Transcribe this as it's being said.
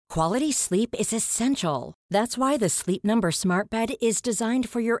Quality sleep is essential. That's why the Sleep Number Smart Bed is designed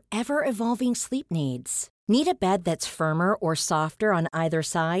for your ever-evolving sleep needs. Need a bed that's firmer or softer on either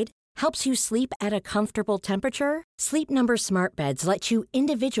side? Helps you sleep at a comfortable temperature? Sleep Number Smart Beds let you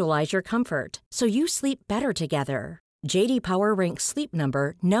individualize your comfort, so you sleep better together. J.D. Power ranks Sleep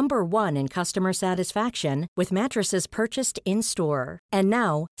Number number 1 in customer satisfaction with mattresses purchased in-store. And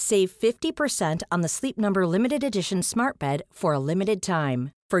now, save 50% on the Sleep Number Limited Edition Smart Bed for a limited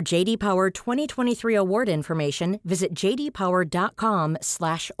time. For J.D. Power 2023 award information, visit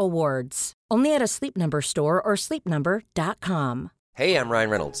jdpower.com/awards. Only at a Sleep Number store or sleepnumber.com. Hey, I'm Ryan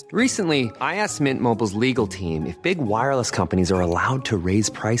Reynolds. Recently, I asked Mint Mobile's legal team if big wireless companies are allowed to raise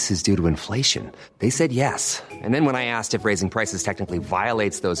prices due to inflation. They said yes. And then when I asked if raising prices technically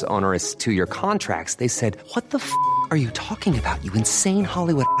violates those onerous 2-year contracts, they said, "What the f*** are you talking about, you insane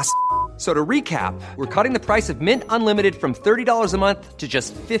Hollywood ass?" So to recap, we're cutting the price of Mint Unlimited from $30 a month to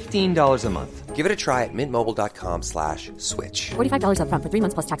just $15 a month. Give it a try at mintmobile.com/switch. $45 up front for 3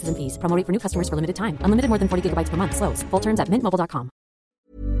 months plus taxes and fees. Promo rate for new customers for limited time. Unlimited more than 40 gigabytes per month. Slows full terms at mintmobile.com.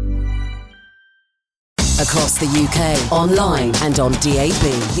 Across the UK, online and on DAB,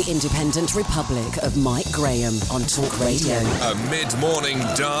 the Independent Republic of Mike Graham on Talk Radio. A mid-morning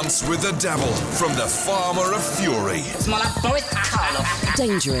dance with the devil from the Farmer of Fury.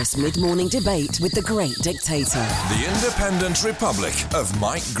 Dangerous mid-morning debate with the great dictator. The Independent Republic of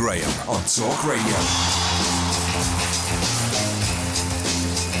Mike Graham on Talk Radio.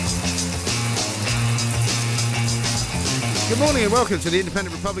 Good morning and welcome to the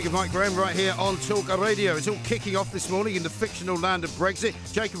Independent Republic of Mike Graham right here on Talk Radio. It's all kicking off this morning in the fictional land of Brexit.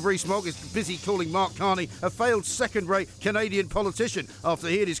 Jacob Rees-Mogg is busy calling Mark Carney a failed second-rate Canadian politician after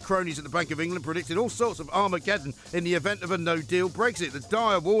he and his cronies at the Bank of England predicted all sorts of Armageddon in the event of a no-deal Brexit. The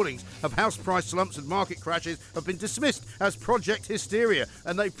dire warnings of house price slumps and market crashes have been dismissed as project hysteria,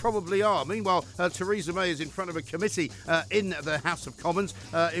 and they probably are. Meanwhile, Theresa May is in front of a committee in the House of Commons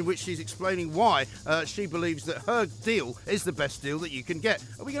in which she's explaining why she believes that her deal is the best deal that you can get.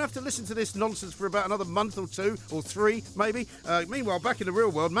 Are we going to have to listen to this nonsense for about another month or 2 or 3, maybe? Meanwhile, back in the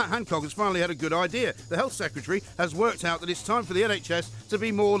real world, Matt Hancock has finally had a good idea. The Health Secretary has worked out that it's time for the NHS to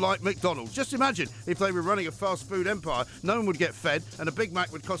be more like McDonald's. Just imagine if they were running a fast food empire, no one would get fed and a Big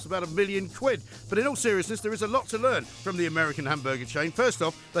Mac would cost about £1 million. But in all seriousness, there is a lot to learn from the American hamburger chain. First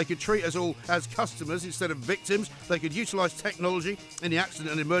off, they could treat us all as customers instead of victims. They could utilise technology in the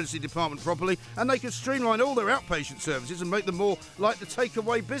accident and emergency department properly, and they could streamline all their outpatient services and make them more like the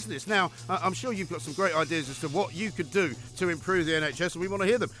takeaway business. Now, I'm sure you've got some great ideas as to what you could do to improve the NHS, and we want to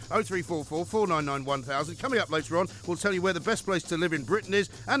hear them. 0344 499 1000. Coming up later on, we'll tell you where the best place to live in Britain is,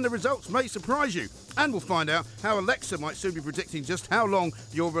 and the results may surprise you. And we'll find out how Alexa might soon be predicting just how long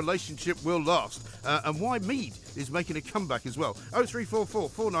your relationship will last, and why Mead is making a comeback as well. 0344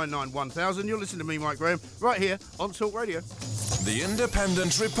 499 1000. You're listening to me, Mike Graham, right here on Talk Radio. The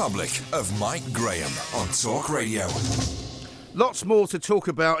Independent Republic of Mike Graham on Talk Radio. Lots more to talk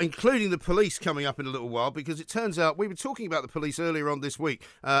about, including the police coming up in a little while, because it turns out we were talking about the police earlier on this week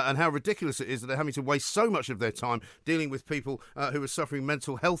and how ridiculous it is that they're having to waste so much of their time dealing with people who are suffering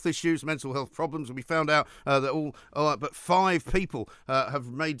mental health issues, mental health problems. And we found out that all but 5 people have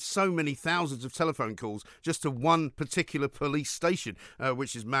made so many thousands of telephone calls just to one particular police station,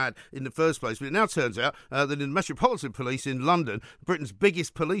 which is mad in the first place. But it now turns out that in the Metropolitan Police in London, Britain's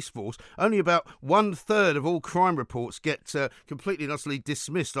biggest police force, only about 1/3 of all crime reports get completely and utterly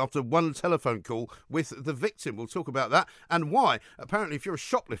dismissed after one telephone call with the victim. We'll talk about that and why. Apparently, if you're a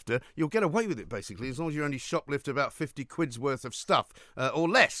shoplifter, you'll get away with it, basically, as long as you only shoplift about 50 quid's worth of stuff or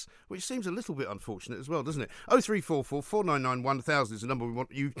less, which seems a little bit unfortunate as well, doesn't it? 0344 499 1000 is the number we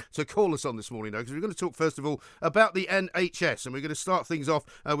want you to call us on this morning, though, because we're going to talk, first of all, about the NHS, and we're going to start things off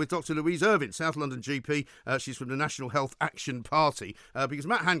with Dr. Louise Irvine, South London GP. She's from the National Health Action Party, because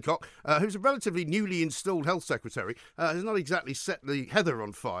Matt Hancock, who's a relatively newly installed health secretary, has not exactly set the heather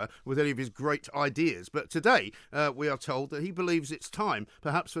on fire with any of his great ideas. But today, we are told that he believes it's time,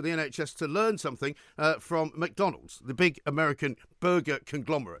 perhaps, for the NHS to learn something from McDonald's, the big American burger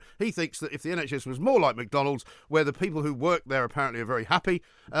conglomerate. He thinks that if the NHS was more like McDonald's, where the people who work there apparently are very happy,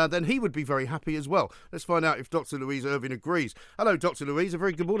 then he would be very happy as well. Let's find out if Dr. Louise Irvine agrees. Hello, Dr. Louise. A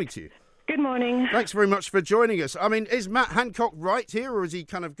very good morning to you. Good morning. Thanks very much for joining us. I mean, is Matt Hancock right here, or has he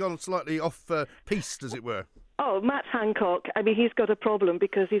kind of gone slightly off-piste, as it were? Oh, Matt Hancock, I mean, he's got a problem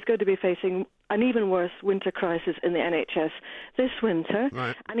because he's going to be facing an even worse winter crisis in the NHS this winter.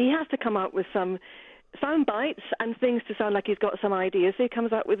 Right. And he has to come out with some sound bites and things to sound like he's got some ideas. He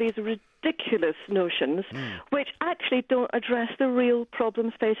comes out with these ridiculous notions which actually don't address the real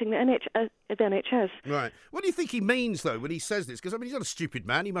problems facing the NHS. Right. What do you think he means, though, when he says this? Because, I mean, he's not a stupid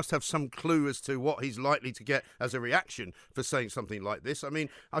man. He must have some clue as to what he's likely to get as a reaction for saying something like this. I mean,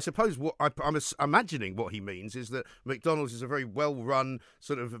 I suppose what I'm imagining what he means is that McDonald's is a very well-run,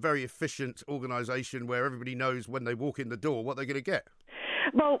 sort of a very efficient organisation where everybody knows when they walk in the door what they're going to get.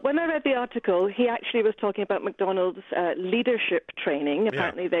 Well, when I read the article, he actually was talking about McDonald's leadership training.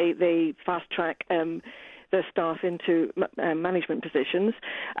 Apparently, they fast-track their staff into management positions.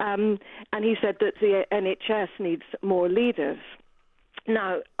 And he said that the NHS needs more leaders.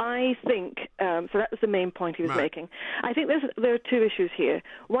 Now, I think, so that was the main point he was making. I think there are two issues here.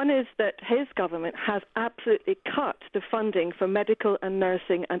 One is that his government has absolutely cut the funding for medical and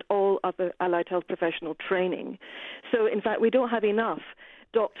nursing and all other allied health professional training. So, in fact, we don't have enough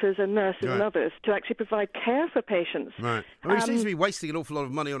doctors and nurses and others to actually provide care for patients. Right. Well, he seems to be wasting an awful lot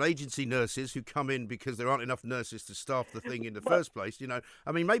of money on agency nurses who come in because there aren't enough nurses to staff the thing in the first place. You know,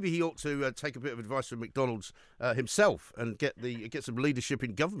 I mean, maybe he ought to take a bit of advice from McDonald's himself and get some leadership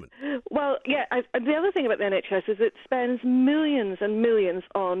in government. Well, yeah. The other thing about the NHS is it spends millions and millions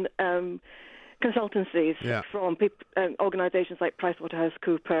on consultancies from organisations like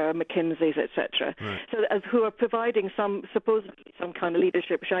PricewaterhouseCoopers, McKinsey's, etc. So who are providing supposedly some kind of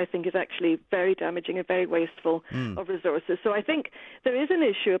leadership, which I think is actually very damaging and very wasteful of resources. So I think there is an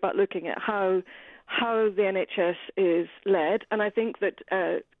issue about looking at how the NHS is led, and I think that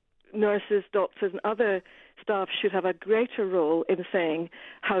nurses, doctors, and other staff should have a greater role in saying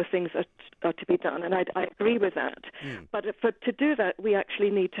how things are to be done, and I agree with that. But to do that, we actually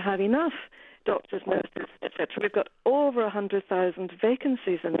need to have enough doctors, nurses, etc. We've got over 100,000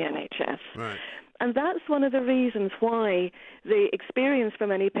 vacancies in the NHS. Right. And that's one of the reasons why the experience for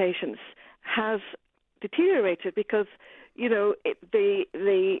many patients has deteriorated, because, you know, the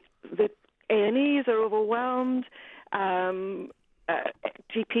A&Es are overwhelmed.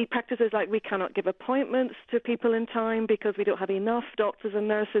 GP practices, like, we cannot give appointments to people in time because we don't have enough doctors and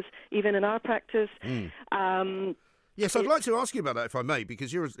nurses, even in our practice. Yes, I'd like to ask you about that, if I may,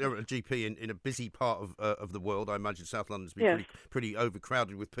 because you're a GP in a busy part of the world. I imagine South London's been pretty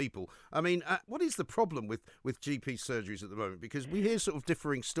overcrowded with people. I mean, what is the problem with GP surgeries at the moment? Because we hear sort of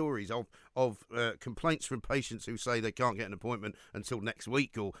differing stories of complaints from patients who say they can't get an appointment until next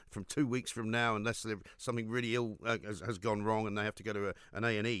week or from 2 weeks from now unless something really ill has gone wrong and they have to go to an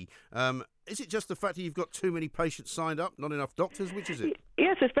A&E. Is it just the fact that you've got too many patients signed up, not enough doctors? Which is it?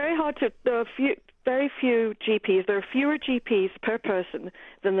 Yes, it's very hard to. There are very few GPs. There are fewer GPs per person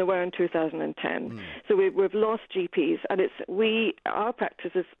than there were in 2010. So we've lost GPs, and our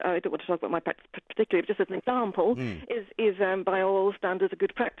practice is. I don't want to talk about my practice particularly, but just as an example, is by all standards a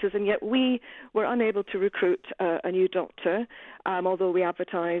good practice, and yet we were unable to recruit a new doctor, although we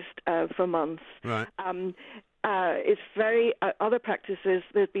advertised for months. Right. It's very other practices.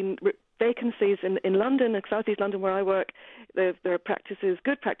 There's been vacancies in London, South East London, where I work. There are practices,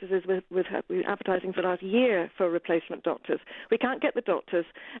 good practices, with advertising for the last year for replacement doctors. We can't get the doctors,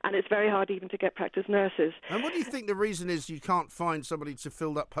 and it's very hard even to get practice nurses. And what do you think the reason is you can't find somebody to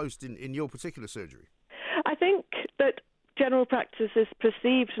fill that post in your particular surgery? I think that general practice is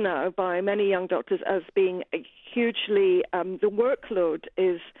perceived now by many young doctors as being hugely, the workload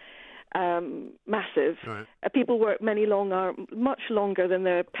is massive. Right. People work much longer than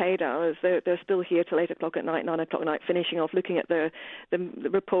their paid hours. They're still here till 8 o'clock at night, 9 o'clock at night, finishing off, looking at the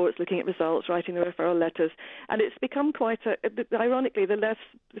reports, looking at results, writing the referral letters, and it's become quite ironically, the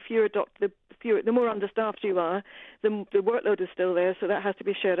more understaffed you are, the workload is still there, so that has to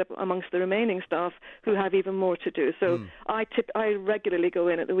be shared up amongst the remaining staff who have even more to do. So I regularly go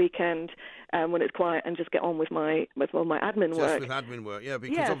in at the weekend when it's quiet and just get on with my admin work. Just with admin work, yeah,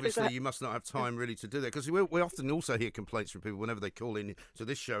 because obviously you must not have time really to do that. Because we often also hear complaints from people whenever they call in to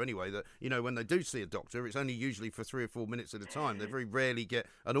this show anyway, that, you know, when they do see a doctor, it's only usually for 3 or 4 minutes at a time. They very rarely get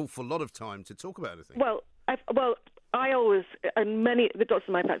an awful lot of time to talk about anything. I always, and many of the doctors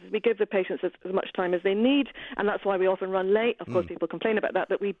in my practice, we give the patients as much time as they need, and that's why we often run late. Of course, people complain about that,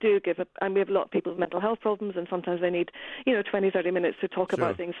 but we do and we have a lot of people with mental health problems, and sometimes they need, 20, 30 minutes to talk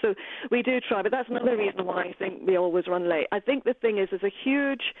about things. So we do try, but that's another reason why I think we always run late. I think the thing is, there's a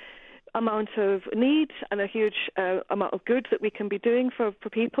huge amount of need and a huge amount of good that we can be doing for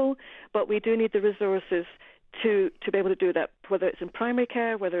people, but we do need the resources to be able to do that, whether it's in primary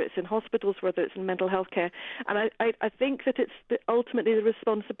care, whether it's in hospitals, whether it's in mental health care. And I think that it's ultimately the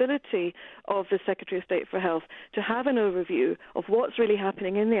responsibility of the Secretary of State for Health to have an overview of what's really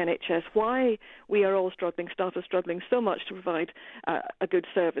happening in the NHS, why we are all struggling, staff are struggling so much to provide a good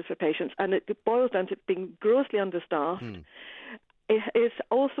service for patients. And it boils down to being grossly understaffed. It is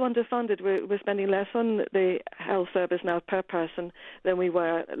also underfunded. We're spending less on the health service now per person than we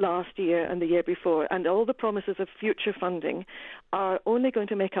were last year and the year before. And all the promises of future funding are only going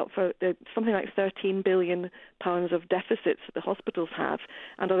to make up for something like £13 billion of deficits that the hospitals have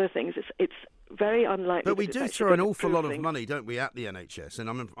and other things. It's very unlikely. But we do throw an awful lot of money, don't we, at the NHS? And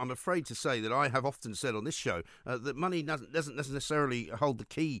I'm afraid to say that I have often said on this show that money doesn't necessarily hold the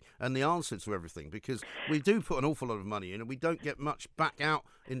key and the answer to everything, because we do put an awful lot of money in and we don't get much back out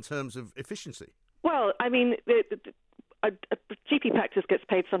in terms of efficiency. Well, I mean, a GP practice gets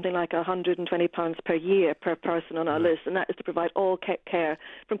paid something like £120 per year per person on our list, and that is to provide all care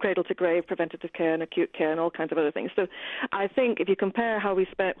from cradle to grave, preventative care and acute care and all kinds of other things. So I think if you compare how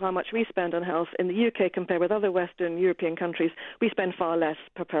much we spend on health in the UK compared with other Western European countries, we spend far less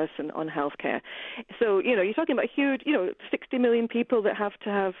per person on health care. So, you're talking about huge, 60 million people that have to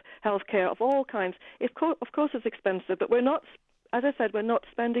have health care of all kinds. Of course it's expensive, but we're not, as I said, we're not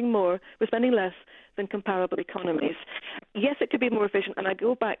spending more, we're spending less than comparable economies. Yes, it could be more efficient, and I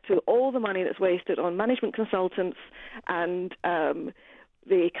go back to all the money that's wasted on management consultants and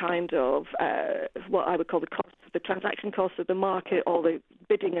the kind of what I would call the transaction costs of the market, all the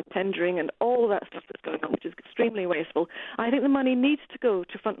bidding and tendering and all that stuff that's going on, which is extremely wasteful. I think the money needs to go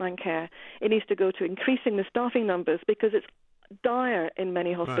to frontline care. It needs to go to increasing the staffing numbers, because it's dire in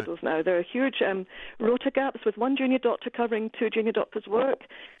many hospitals now. There are huge rota gaps with one junior doctor covering two junior doctors' work.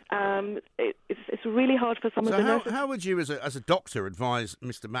 It's really hard for some of the nurses. How would you, as a doctor, advise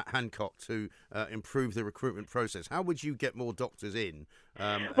Mr. Matt Hancock to improve the recruitment process? How would you get more doctors in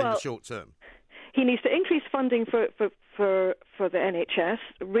the short term? He needs to increase funding for the NHS,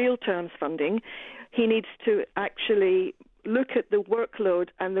 real terms funding. He needs to actually look at the workload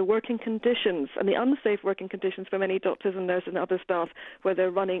and the working conditions and the unsafe working conditions for many doctors and nurses and other staff, where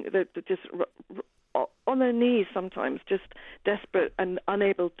they're just on their knees sometimes, just desperate and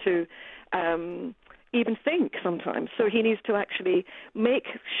unable to even think sometimes. So he needs to actually make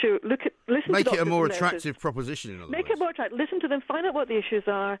it a more attractive proposition, in other words. Make it more attractive. Listen to them, find out what the issues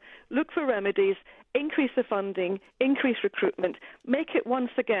are, look for remedies, increase the funding, increase recruitment, make it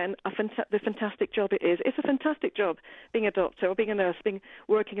once again the fantastic job it is. It's a fantastic job being a doctor or being a nurse,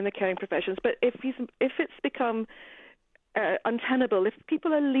 working in the caring professions. But if it's become untenable, if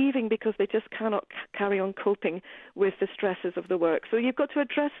people are leaving because they just cannot carry on coping with the stresses of the work. So you've got to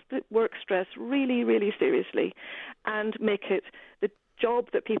address the work stress really, really seriously and make it the job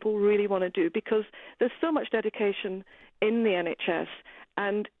that people really want to do, because there's so much dedication in the NHS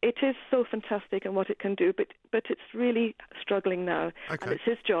and it is so fantastic in what it can do, but it's really struggling now. Okay. And it's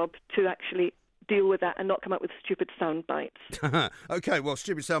his job to actually deal with that and not come up with stupid sound bites. OK, well,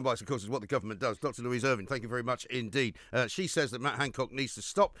 stupid sound bites, of course, is what the government does. Dr. Louise Irving, thank you very much indeed. She says that Matt Hancock needs to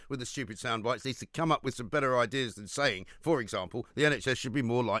stop with the stupid sound bites, needs to come up with some better ideas than saying, for example, the NHS should be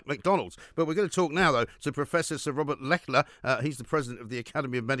more like McDonald's. But we're going to talk now, though, to Professor Sir Robert Lechler. He's the president of the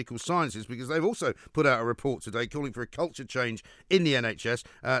Academy of Medical Sciences, because they've also put out a report today calling for a culture change in the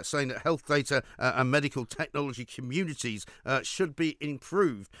NHS, saying that health data and medical technology communities should be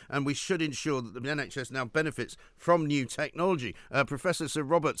improved, and we should ensure that the NHS now benefits from new technology. Professor Sir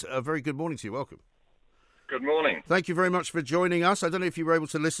Robert, a very good morning to you. Welcome. Good morning. Thank you very much for joining us. I don't know if you were able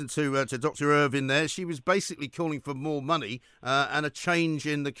to listen to Dr. Irving there. She was basically calling for more money and a change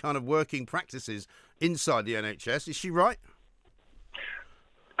in the kind of working practices inside the NHS. Is she right?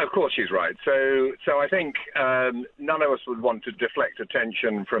 Of course she's right. So I think none of us would want to deflect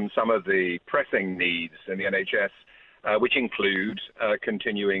attention from some of the pressing needs in the NHS, which include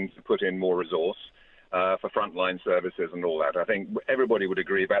continuing to put in more resource for frontline services and all that. I think everybody would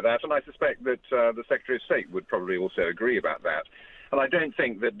agree about that, and I suspect that the Secretary of State would probably also agree about that. And I don't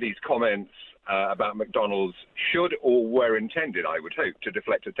think that these comments about McDonald's should or were intended, I would hope, to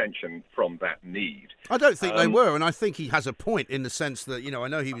deflect attention from that need. I don't think they were, and I think he has a point in the sense that, I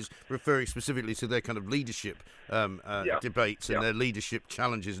know he was referring specifically to their kind of leadership debates and their leadership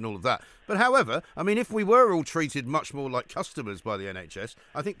challenges and all of that. But however, I mean, if we were all treated much more like customers by the NHS,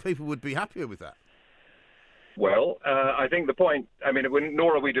 I think people would be happier with that. Well, I think the point,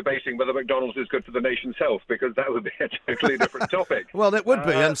 nor are we debating whether McDonald's is good for the nation's health, because that would be a totally different topic. Well, that would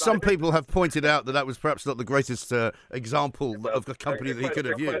be, and some people have pointed out that was perhaps not the greatest example of the company that he could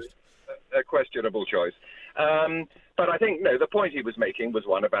have used. A questionable choice. But I think, no, the point he was making was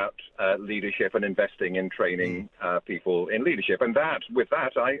one about leadership and investing in training people in leadership. And with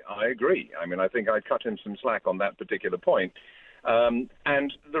that, I agree. I mean, I think I cut him some slack on that particular point.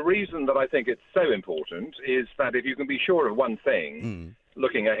 And the reason that I think it's so important is that if you can be sure of one thing,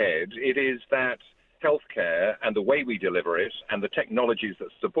 looking ahead, it is that healthcare and the way we deliver it and the technologies that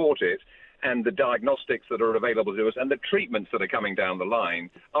support it and the diagnostics that are available to us and the treatments that are coming down the line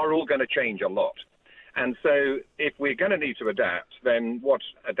are all going to change a lot. And so if we're going to need to adapt, then what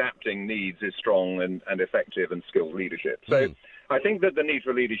adapting needs is strong and effective and skilled leadership. So I think that the need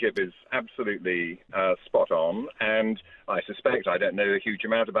for leadership is absolutely spot on. And I suspect, I don't know a huge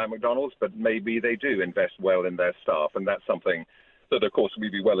amount about McDonald's, but maybe they do invest well in their staff. And that's something that, of course,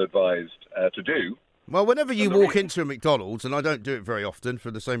 we'd be well advised to do. Well, whenever you walk into a McDonald's, and I don't do it very often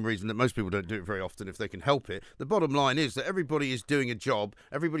for the same reason that most people don't do it very often if they can help it, the bottom line is that everybody is doing a job,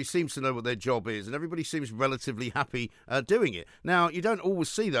 everybody seems to know what their job is, and everybody seems relatively happy doing it. Now, you don't always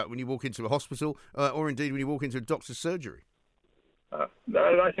see that when you walk into a hospital or indeed when you walk into a doctor's surgery.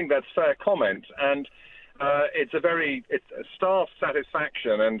 No, I think that's a fair comment. And it's staff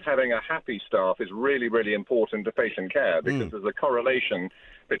satisfaction and having a happy staff is really, really important to patient care because there's a correlation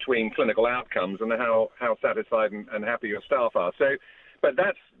between clinical outcomes and how satisfied and happy your staff are. So, but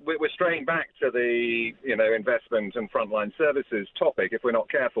we're straying back to the investment and frontline services topic if we're not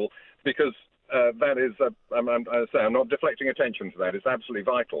careful, because that is I'm not deflecting attention to that. It's absolutely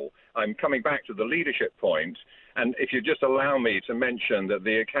vital. I'm coming back to the leadership point, and if you just allow me to mention that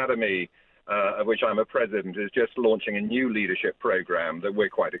the Academy, of which I'm a president, is just launching a new leadership program that we're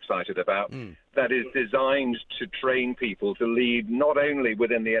quite excited about that is designed to train people to lead not only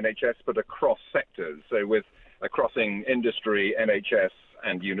within the NHS but across sectors, so with crossing industry, NHS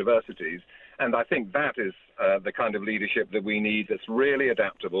and universities. And I think that is the kind of leadership that we need, that's really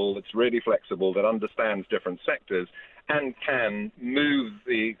adaptable, that's really flexible, that understands different sectors and can move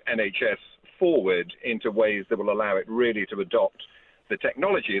the NHS forward into ways that will allow it really to adopt the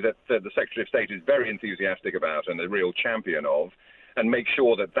technology that the Secretary of State is very enthusiastic about and a real champion of, and make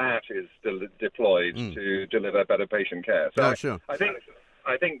sure that is deployed to deliver better patient care. So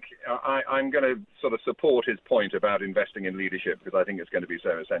I think I'm going to sort of support his point about investing in leadership because I think it's going to be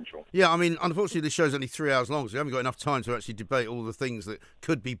so essential. Yeah, I mean, unfortunately, this show's only 3 hours long, so we haven't got enough time to actually debate all the things that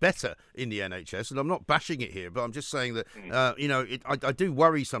could be better in the NHS. And I'm not bashing it here, but I'm just saying that, I do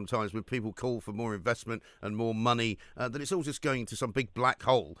worry sometimes when people call for more investment and more money, that it's all just going into some big black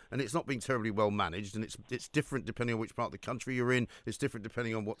hole, and it's not being terribly well managed, and it's different depending on which part of the country you're in. It's different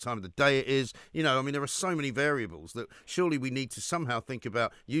depending on what time of the day it is. There are so many variables that surely we need to somehow think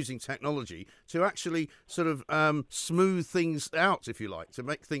about using technology to actually sort of smooth things out, if you like, to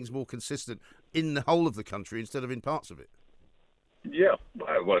make things more consistent in the whole of the country instead of in parts of it. Yeah,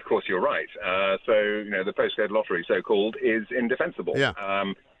 well, of course, you're right. The postcode lottery, so-called, is indefensible. Yeah.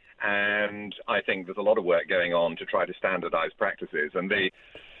 And I think there's a lot of work going on to try to standardise practices. And the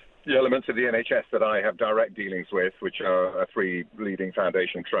elements of the NHS that I have direct dealings with, which are 3 leading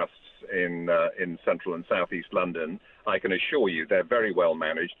foundation trusts in central and southeast London, I can assure you they're very well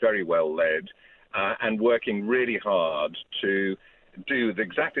managed, very well led, and working really hard to do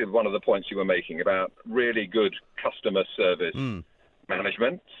exactly one of the points you were making about really good customer service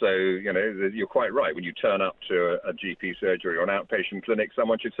management. So, you're quite right. When you turn up to a GP surgery or an outpatient clinic,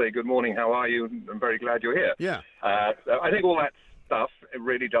 someone should say, "Good morning, how are you? I'm very glad you're here." Yeah. I think all that stuff, it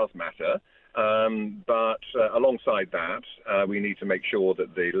really does matter. But alongside that, we need to make sure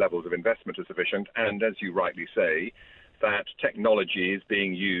that the levels of investment are sufficient. And as you rightly say, that technology is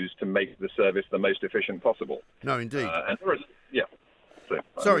being used to make the service the most efficient possible. No, indeed.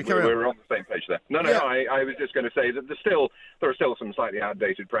 Sorry, carry on. We're on the same page there. No, yeah. I was just going to say that there are still some slightly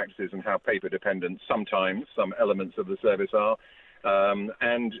outdated practices in how paper-dependent sometimes some elements of the service are.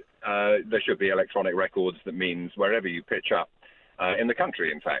 And there should be electronic records. That means wherever you pitch up in the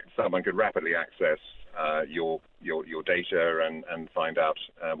country, in fact, someone could rapidly access your data and find out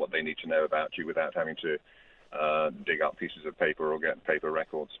what they need to know about you without having to dig up pieces of paper or get paper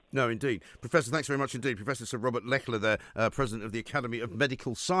records. No, indeed. Professor, thanks very much indeed. Professor Sir Robert Lechler there, President of the Academy of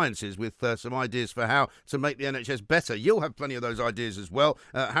Medical Sciences, with some ideas for how to make the NHS better. You'll have plenty of those ideas as well.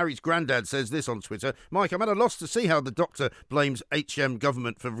 Harry's granddad says this on Twitter: "Mike, I'm at a loss to see how the doctor blames HM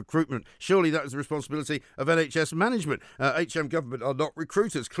government for recruitment. Surely that is the responsibility of NHS management. HM government are not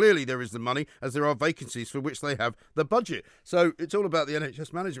recruiters. Clearly there is the money, as there are vacancies for which they have the budget." So it's all about the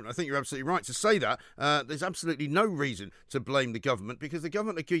NHS management. I think you're absolutely right to say that. There's absolutely no reason to blame the government, because the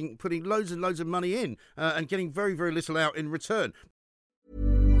government are putting loads and loads of money in and getting very, very little out in return.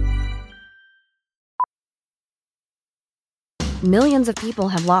 Millions of people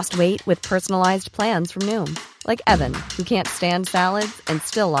have lost weight with personalized plans from Noom. Like Evan, who can't stand salads and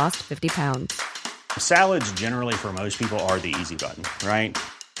still lost 50 pounds. Salads generally for most people are the easy button, right?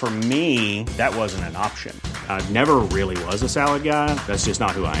 For me, that wasn't an option. I never really was a salad guy. That's just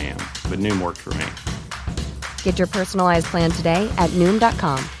not who I am. But Noom worked for me. Get your personalized plan today at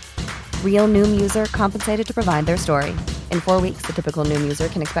Noom.com. Real Noom user compensated to provide their story. In 4 weeks, the typical Noom user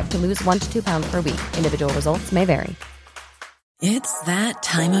can expect to lose 1 to 2 pounds per week. Individual results may vary. It's that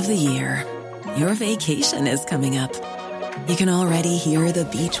time of the year. Your vacation is coming up. You can already hear the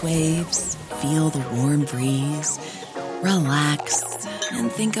beach waves, feel the warm breeze, relax,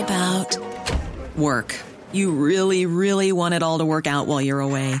 and think about work. You really, really want it all to work out while you're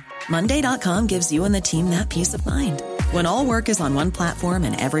away. Monday.com gives you and the team that peace of mind. When all work is on one platform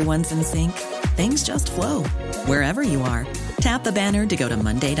and everyone's in sync, things just flow. Wherever you are, tap the banner to go to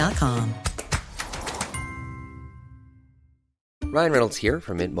Monday.com. Ryan Reynolds here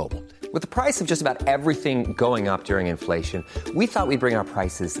from Mint Mobile. With the price of just about everything going up during inflation, we thought we'd bring our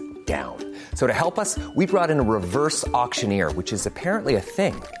prices down. So to help us, we brought in a reverse auctioneer, which is apparently a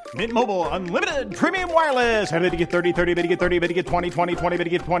thing. Mint Mobile Unlimited Premium Wireless. How to get 30, 30, how to get 30, how to get 20, 20, 20, how to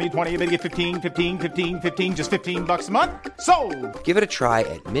get 20, 20, how to get 15, 15, 15, 15, just $15 a month? Sold! Give it a try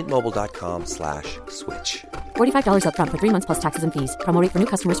at mintmobile.com/switch. $45 up front for 3 months plus taxes and fees. Promo rate for new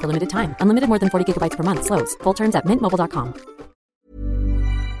customers for limited time. Unlimited more than 40 gigabytes per month. Slows full terms at mintmobile.com.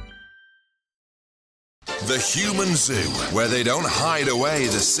 The Human Zoo, where they don't hide away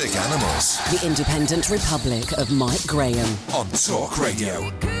the sick animals. The Independent Republic of Mike Graham. On Talk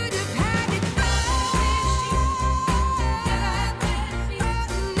Radio.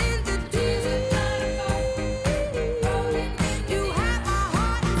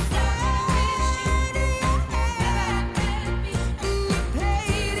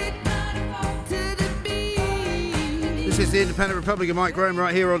 This is the Independent Republic of Mike Graham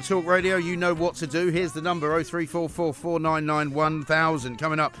right here on Talk Radio. You know what to do. Here's the number, 0344 499 1000.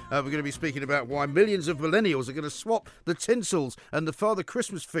 Coming up, we're going to be speaking about why millions of millennials are going to swap the tinsels and the Father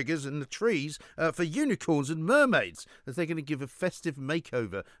Christmas figures and the trees for unicorns and mermaids, as they're going to give a festive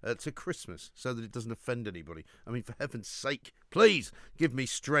makeover to Christmas so that it doesn't offend anybody. I mean, for heaven's sake, please give me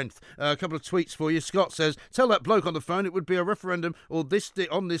strength. A couple of tweets for you. Scott says, tell that bloke on the phone it would be a referendum or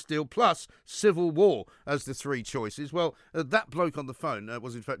on this deal plus civil war as the three choices. Well, that bloke on the phone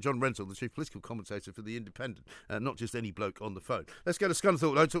was in fact John Rentoul, the chief political commentator for The Independent, not just any bloke on the phone. Let's go to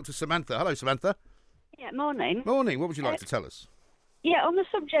Scunthorpe though, talk to Samantha. Hello, Samantha. Yeah, morning. Morning. What would you like to tell us? Yeah, on the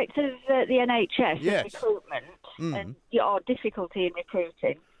subject of the NHS Yes. and recruitment and your difficulty in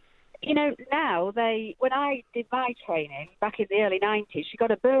recruiting, you know, now when I did my training back in the early 90s, you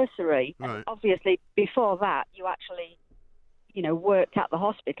got a bursary. Right. And obviously, before that, you actually, you know, worked at the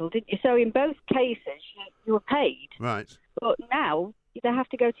hospital, didn't you? So in both cases, you were paid. Right. But now they have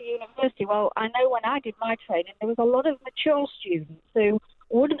to go to university. Well, I know when I did my training, there was a lot of mature students who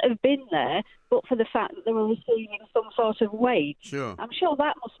wouldn't have been there but for the fact that they were receiving some sort of wage. Sure. I'm sure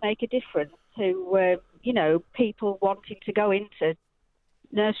that must make a difference to, you know, people wanting to go into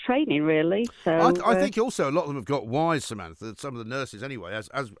nurse training, really. So I think also a lot of them have got wise, Samantha, some of the nurses anyway,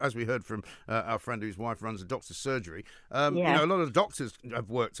 as we heard from our friend whose wife runs a doctor's surgery. You know, a lot of doctors have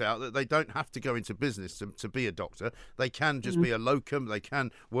worked out that they don't have to go into business to be a doctor. They can just be a locum. They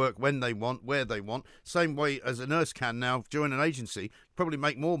can work when they want, where they want. Same way as a nurse can now join an agency, probably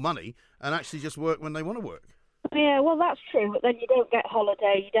make more money and actually just work when they want to work. Yeah, well, that's true, but then you don't get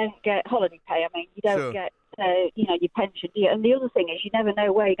holiday, you don't get holiday pay. I mean, you don't get, you know, your pension. And the other thing is you never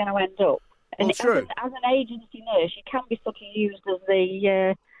know where you're going to end up. And well, true. As an agency nurse, you can be sort of used as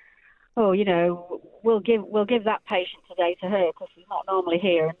the, you know, we'll give that patient today to her because she's not normally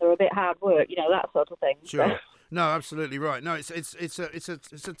here and they're a bit hard work, you know, that sort of thing. Sure. So. No, absolutely right. No, it's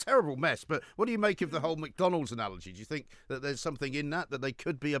a terrible mess. But what do you make of the whole McDonald's analogy? Do you think that there's something in that they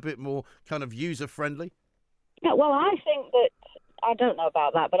could be a bit more kind of user friendly? Yeah, well, I think that, I don't know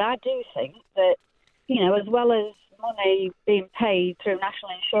about that, but I do think that, you know, as well as money being paid through national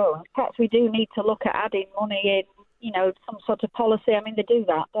insurance, perhaps we do need to look at adding money in, you know, some sort of policy. I mean, they do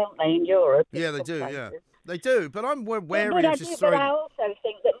that, don't they, in Europe? Yeah, they do, yeah. They do, but I'm wary of just But I also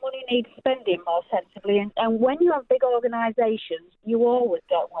think that money needs spending more sensibly, and when you have big organisations, you always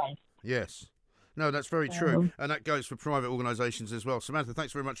get waste. Yes. No, that's very true, and that goes for private organisations as well. Samantha,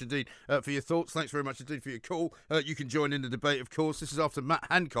 thanks very much indeed for your thoughts. Thanks very much indeed for your call. You can join in the debate, of course. This is after Matt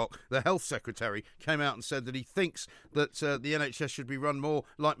Hancock, the Health Secretary, came out and said that he thinks that the NHS should be run more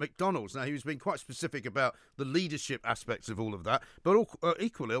like McDonald's. Now, he was being quite specific about the leadership aspects of all of that, but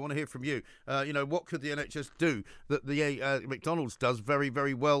equally, I want to hear from you. What could the NHS do that the McDonald's does very,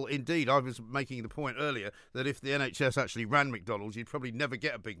 very well indeed? I was making the point earlier that if the NHS actually ran McDonald's, you'd probably never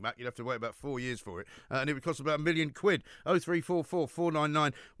get a Big Mac. You'd have to wait about 4 years for it, and it would cost about £1 million. 0344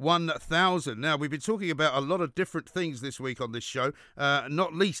 499 1000. Now, we've been talking about a lot of different things this week on this show,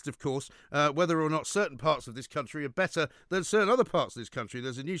 not least, of course, whether or not certain parts of this country are better than certain other parts of this country.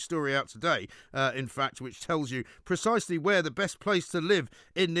 There's a new story out today, in fact, which tells you precisely where the best place to live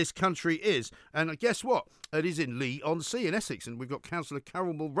in this country is. And guess what? It is in Leigh-on-Sea in Essex, and we've got Councillor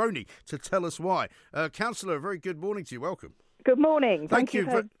Carol Mulroney to tell us why. Councillor, a very good morning to you. Welcome. Good morning. Thank you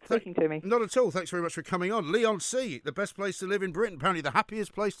for speaking to me. Not at all. Thanks very much for coming on. Leigh-on-Sea, the best place to live in Britain. Apparently the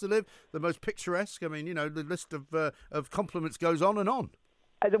happiest place to live, the most picturesque. I mean, the list of compliments goes on and on.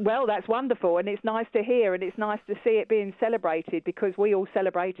 Well, that's wonderful, and it's nice to hear, and it's nice to see it being celebrated because we all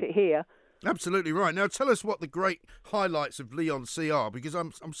celebrate it here. Absolutely right. Now, tell us what the great highlights of Leigh-on-Sea are, because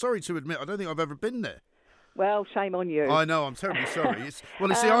I'm sorry to admit, I don't think I've ever been there. Well, shame on you. I know, I'm terribly sorry.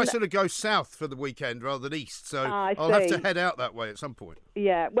 I sort of go south for the weekend rather than east, so I'll have to head out that way at some point.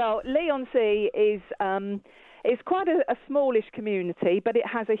 Yeah, well, Leigh-on-Sea is it's quite a smallish community, but it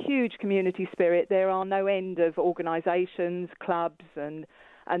has a huge community spirit. There are no end of organisations, clubs and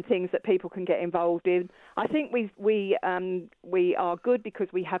things that people can get involved in. I think we are good because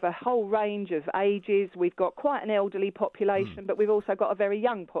we have a whole range of ages. We've got quite an elderly population, but we've also got a very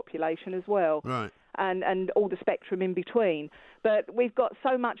young population as well. Right. And all the spectrum in between. But we've got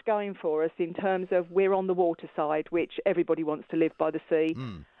so much going for us in terms of we're on the water side, which everybody wants to live by the sea.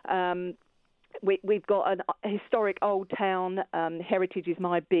 We've got a historic old town. Heritage is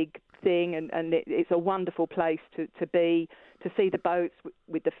my big thing, and it's a wonderful place to be, to see the boats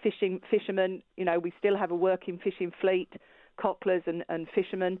with the fishermen. We still have a working fishing fleet, cocklers and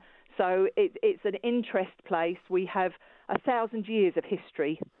fishermen. So it's an interest place. We have 1,000 years of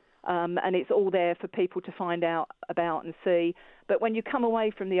history. And it's all there for people to find out about and see. But when you come away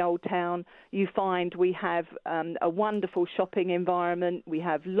from the old town, you find we have a wonderful shopping environment. We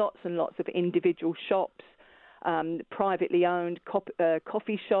have lots and lots of individual shops, privately owned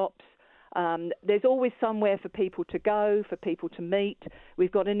coffee shops. There's always somewhere for people to go, for people to meet.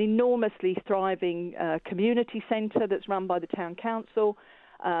 We've got an enormously thriving community centre that's run by the town council,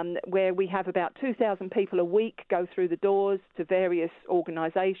 where we have about 2,000 people a week go through the doors to various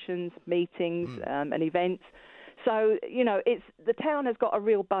organisations, meetings and events. So, the town has got a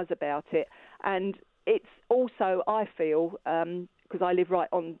real buzz about it. And it's also, I feel, because I live right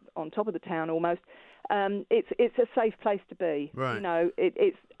on top of the town almost, it's a safe place to be. Right.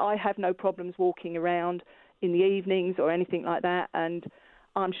 I have no problems walking around in the evenings or anything like that, and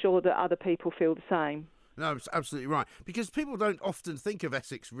I'm sure that other people feel the same. No, it's absolutely right. Because people don't often think of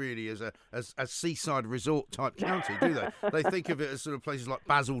Essex really as a seaside resort type county, do they? They think of it as sort of places like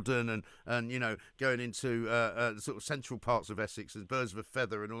Basildon and going into sort of central parts of Essex and Birds of a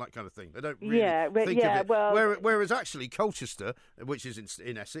Feather and all that kind of thing. They don't really think of it. Well, whereas actually Colchester, which is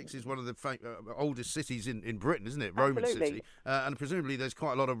in Essex, is one of the oldest cities in Britain, isn't it? Roman city. And presumably there's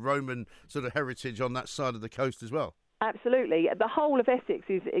quite a lot of Roman sort of heritage on that side of the coast as well. Absolutely. The whole of Essex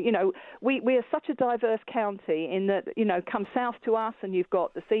is, we are such a diverse county in that, come south to us and you've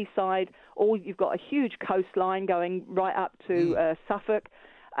got the seaside, or you've got a huge coastline going right up to Suffolk.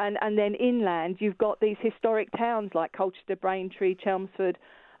 And then inland, you've got these historic towns like Colchester, Braintree, Chelmsford.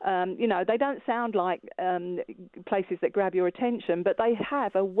 They don't sound like places that grab your attention, but they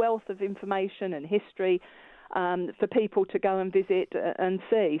have a wealth of information and history for people to go and visit and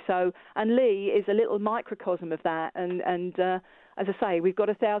see. So, and Leigh is a little microcosm of that. And as I say, we've got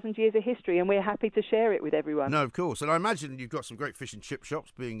 1,000 years of history, and we're happy to share it with everyone. No, of course. And I imagine you've got some great fish and chip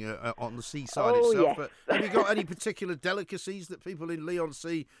shops being on the seaside itself. Yes. But have you got any particular delicacies that people in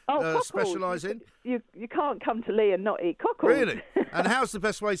Leigh-on-Sea specialise in? You can't come to Leigh and not eat cockles. Really? And how's the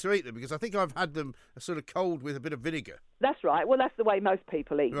best way to eat them? Because I think I've had them sort of cold with a bit of vinegar. That's right. Well, that's the way most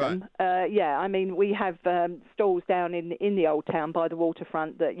people eat them. I mean, we have stalls down in the old town by the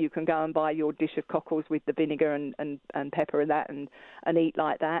waterfront that you can go and buy your dish of cockles with the vinegar and pepper and that and eat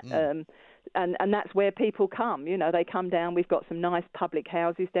like that. and that's where people come. They come down. We've got some nice public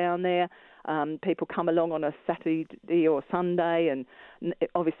houses down there. People come along on a Saturday or Sunday, and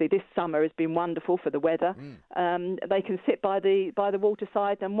obviously this summer has been wonderful for the weather. They can sit by the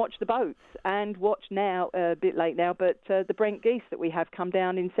waterside and watch the boats, and watch now, a bit late now, but the Brent geese that we have come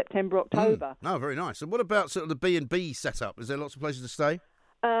down in September, October. Oh, very nice. And what about sort of the B&B setup? Is there lots of places to stay?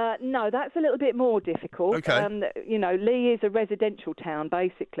 No, that's a little bit more difficult. Okay. Leigh is a residential town,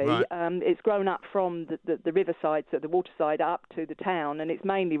 basically. Right. It's grown up from the riverside, so the waterside, up to the town, and it's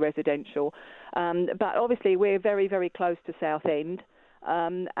mainly residential. But obviously we're very, very close to Southend,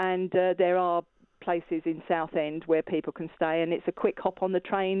 and there are places in Southend where people can stay, and it's a quick hop on the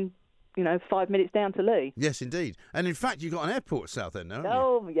train, 5 minutes down to Leigh. Yes, indeed. And in fact, you've got an airport at Southend now, haven't you?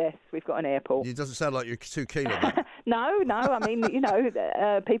 Oh, yes, we've got an airport. It doesn't sound like you're too keen on that. No, I mean,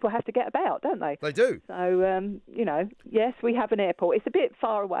 people have to get about, don't they? They do. So, yes, we have an airport. It's a bit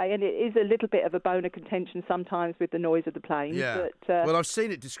far away, and it is a little bit of a bone of contention sometimes with the noise of the planes. Yeah. But, well, I've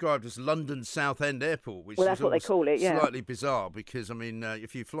seen it described as London Southend Airport, which that's is what they call it, yeah. Slightly bizarre, because, I mean,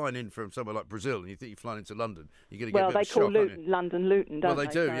 if you're flying in from somewhere like Brazil and you think you're flying into London, you're going to get a bit of a shock, Well, they call London Luton, don't they? Well,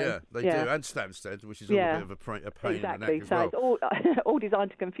 they do, so, They do, and Stansted, which is a little bit of a pain in the neck as well. So it's all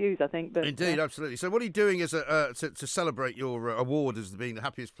designed to confuse, I think. But, Indeed, absolutely. So what are you doing as to celebrate your award as being the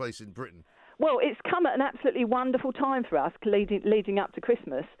happiest place in Britain? Well, it's come at an absolutely wonderful time for us, leading up to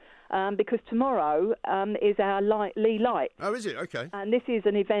Christmas, because tomorrow is our Leigh Light. Oh, is it? Okay. And this is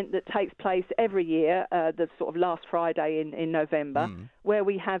an event that takes place every year, the sort of last Friday in November, where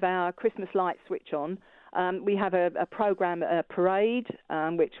we have our Christmas light switch on. We have a programme, a parade,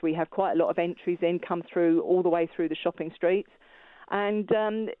 which we have quite a lot of entries in, come through all the way through the shopping streets. And,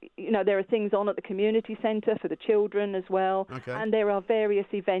 there are things on at the community centre for the children as well. Okay. And there are various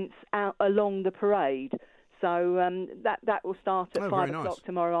events out along the parade. So that will start at 5 o'clock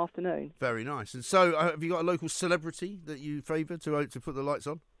tomorrow afternoon. Very nice. And so have you got a local celebrity that you favour to put the lights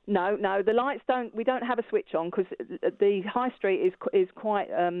on? No, the lights we don't have a switch on, because the high street is quite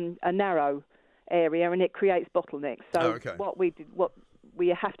a narrow area, and it creates bottlenecks. So what we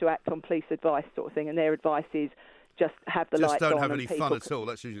have to act on police advice sort of thing, and their advice is just have the lights on. Just don't have any fun at all.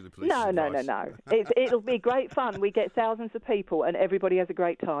 That's usually the police advice. No. It'll be great fun. We get thousands of people, and everybody has a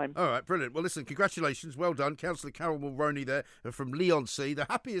great time. All right, brilliant. Well, listen, congratulations. Well done. Councillor Carol Mulroney there from Leigh-on-Sea, the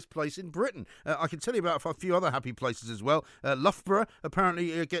happiest place in Britain. I can tell you about a few other happy places as well. Loughborough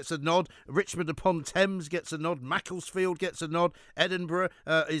apparently gets a nod. Richmond upon Thames gets a nod. Macclesfield gets a nod. Edinburgh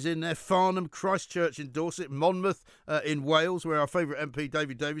is in there. Farnham, Christchurch in Dorset. Monmouth in Wales, where our favourite MP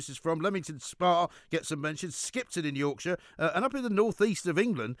David Davis is from. Leamington Spa gets a mention. Skipton in Yorkshire, and up in the northeast of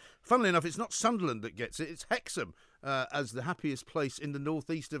England, funnily enough, it's not Sunderland that gets it, it's Hexham as the happiest place in the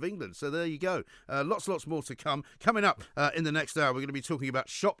northeast of England. So there you go. Lots more to come. Coming up in the next hour, we're going to be talking about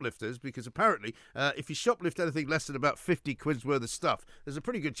shoplifters, because apparently if you shoplift anything less than about 50 quid's worth of stuff, there's a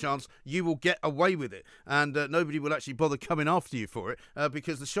pretty good chance you will get away with it, and nobody will actually bother coming after you for it,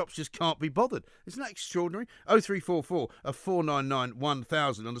 because the shops just can't be bothered. Isn't that extraordinary? 0344 499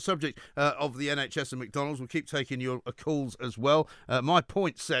 1000. On the subject of the NHS and McDonald's, we'll keep taking your calls as well. My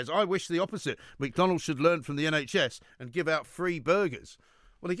point says, I wish the opposite. McDonald's should learn from the NHS and give out free burgers.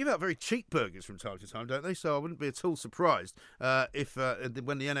 Well, they give out very cheap burgers from time to time, don't they? So I wouldn't be at all surprised if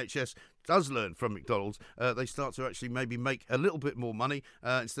when the NHS does learn from McDonald's, they start to actually maybe make a little bit more money.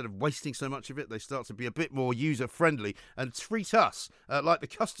 Instead of wasting so much of it, they start to be a bit more user-friendly and treat us like the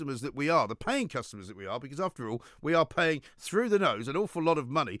customers that we are, the paying customers that we are, because after all, we are paying through the nose an awful lot of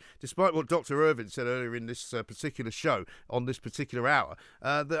money, despite what Dr. Irvin said earlier in this particular show, on this particular hour,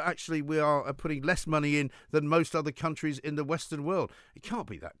 that actually we are putting less money in than most other countries in the Western world. It can't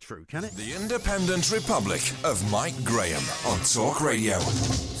be that true, can it? The Independent Republic of Mike Graham on Talk Radio.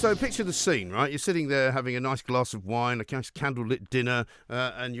 So picture the scene, right? You're sitting there having a nice glass of wine, a nice candlelit dinner,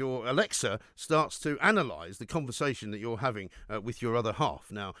 and your Alexa starts to analyse the conversation that you're having with your other half.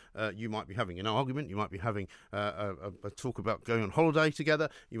 Now, you might be having an argument, you might be having a talk about going on holiday together,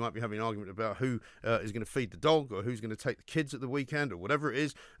 you might be having an argument about who is going to feed the dog or who's going to take the kids at the weekend or whatever it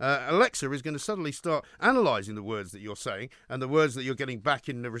is. Alexa is going to suddenly start analysing the words that you're saying and the words that you're getting back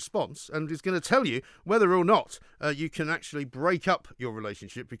in the response, and is going to tell you whether or not you can actually break up your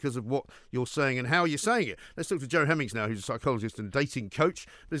relationship because of what you're saying and how you're saying it. Let's talk to Joe Hemmings now, who's a psychologist and dating coach,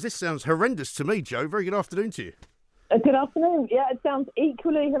 because this sounds horrendous to me. Joe, very good afternoon to you. Good afternoon. Yeah, it sounds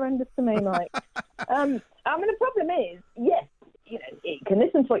equally horrendous to me, Mike. I mean, the problem is, yes, it can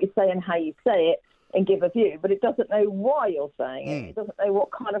listen to what you say and how you say it and give a view, but it doesn't know why you're saying it. It doesn't know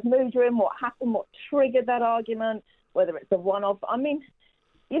what kind of mood you're in, what happened, what triggered that argument, whether it's a one-off. I mean,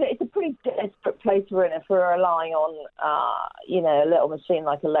 it's a pretty desperate place we're in if we're relying on, a little machine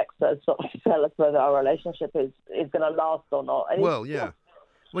like Alexa to sort of tell us whether our relationship is going to last or not. And well, yeah.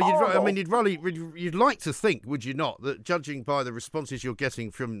 Well, you'd like to think, would you not, that judging by the responses you're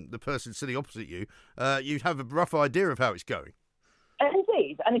getting from the person sitting opposite you, you'd have a rough idea of how it's going.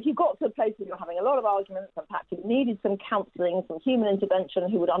 Indeed. And if you got to a place where you're having a lot of arguments and perhaps you needed some counselling, some human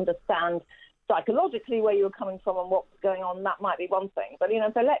intervention who would understand psychologically where you were coming from and what was going on, that might be one thing. But,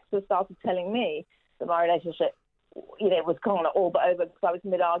 if Alexa started telling me that my relationship, was kind of all but over because I was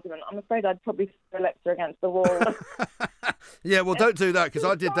mid-argument, I'm afraid I'd probably throw Alexa against the wall. Yeah, well, don't do that, because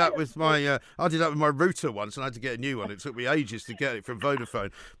I did that with my router once, and I had to get a new one. It took me ages to get it from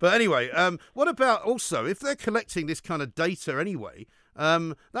Vodafone. But anyway, what about also, if they're collecting this kind of data anyway,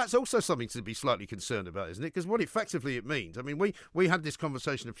 that's also something to be slightly concerned about, isn't it? Because what effectively it means, I mean, we had this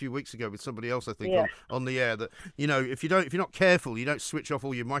conversation a few weeks ago with somebody else, I think, on the air, that, if you're not careful, you don't switch off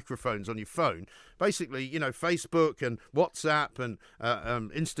all your microphones on your phone. Basically, Facebook and WhatsApp and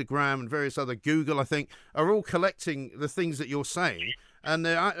Instagram and various other, Google, I think, are all collecting the things that you're saying, and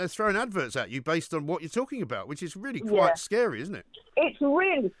they're throwing adverts at you based on what you're talking about, which is really quite scary, isn't it? It's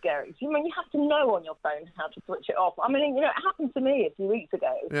really scary. You have to know on your phone how to switch it off. I mean, it happened to me a few weeks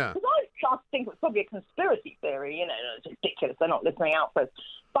ago. Yeah. Because I started to think it was probably a conspiracy theory. It's ridiculous. They're not listening out for us.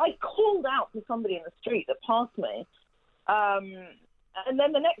 But I called out to somebody in the street that passed me. And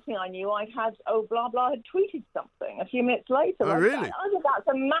then the next thing I knew, I had, blah, blah, had tweeted something a few minutes later. Oh, really? I think that's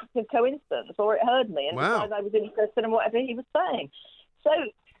a massive coincidence, or it heard me and decided I was interested in whatever he was saying. So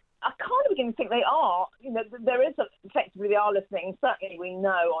I kind of begin to think they are, there is effectively they are listening. Certainly we know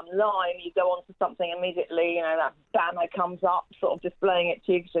online you go onto something immediately, that banner comes up sort of displaying it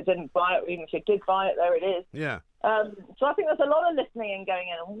to you because you didn't buy it, or even if you did buy it, there it is. Yeah. So I think there's a lot of listening and going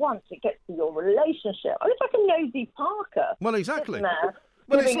in, and once it gets to your relationship, it's like a nosy Parker. Well, exactly. There,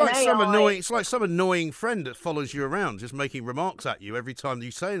 well, it's like some annoying friend that follows you around, just making remarks at you every time you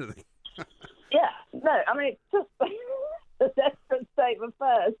say anything. Yeah, no, I mean, it's just a desperate state of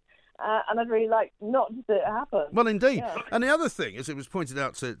affairs. And I'd really like not to see it happen. Well, indeed. Yeah. And the other thing, as it was pointed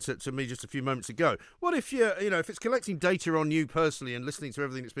out to me just a few moments ago, what if if it's collecting data on you personally and listening to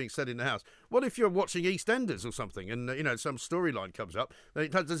everything that's being said in the house? What if you're watching EastEnders or something, and some storyline comes up?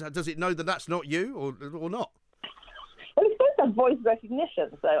 Does it know that that's not you or not? Well, it's supposed to have voice recognition,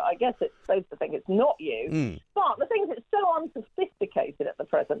 so I guess it's supposed to think it's not you. Mm. But the thing is, it's so unsophisticated at the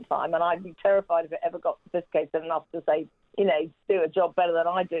present time, and I'd be terrified if it ever got sophisticated enough to say, do a job better than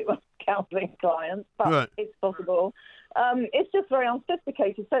I do with counselling clients, but It's possible. It's just very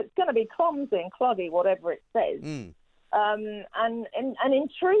unsophisticated, so it's going to be clumsy and cloggy, whatever it says, and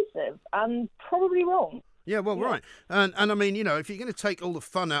intrusive, and probably wrong. Yeah, well, right. And I mean, if you're going to take all the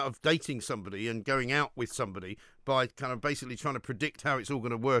fun out of dating somebody and going out with somebody by kind of basically trying to predict how it's all going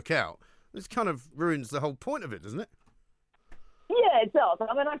to work out, this kind of ruins the whole point of it, doesn't it? Yeah, it does.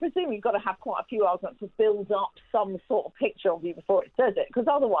 I mean, I presume you've got to have quite a few arguments to build up some sort of picture of you before it says it, because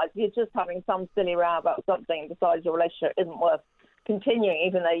otherwise you're just having some silly row about something and decides your relationship isn't worth continuing,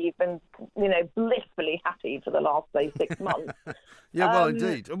 even though you've been, blissfully happy for the last, say, 6 months. Yeah, well,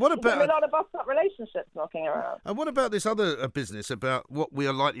 indeed. And what about a lot of bust-up relationships knocking around? And what about this other business about what we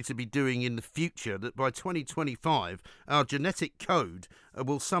are likely to be doing in the future? That by 2025, our genetic code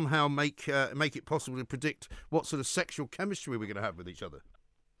will somehow make it possible to predict what sort of sexual chemistry we're going to have with each other.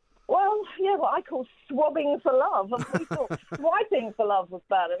 Well, yeah, what I call swabbing for love. We thought swiping for love was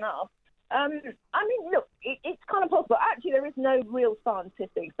bad enough. I mean, look, it's kind of possible. Actually, there is no real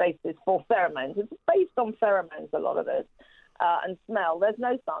scientific basis for pheromones. It's based on pheromones, a lot of it, and smell. There's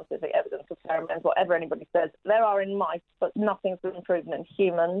no scientific evidence for pheromones, whatever anybody says. There are in mice, but nothing's been proven in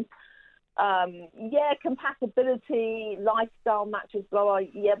humans. Compatibility, lifestyle matches, blah, blah,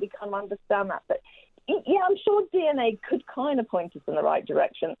 we kind of understand that. But, I'm sure DNA could kind of point us in the right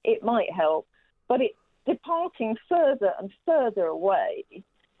direction. It might help, but it's departing further and further away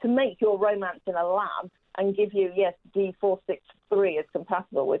to make your romance in a lab and give you, D463 is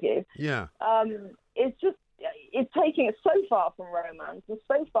compatible with you. Yeah. It's taking it so far from romance and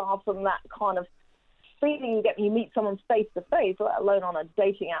so far from that kind of feeling you get when you meet someone face to face, let alone on a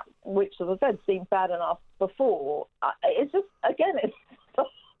dating app, which, as I said, seemed bad enough before. It's just, again, it's a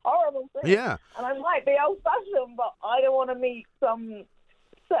horrible thing. Yeah. And I might be old-fashioned, but I don't want to meet some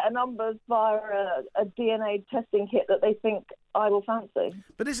set of numbers via a DNA testing kit that they think I will fancy.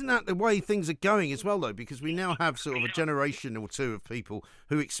 But isn't that the way things are going as well, though? Because we now have sort of a generation or two of people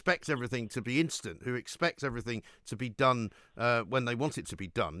who expect everything to be instant, who expect everything to be done when they want it to be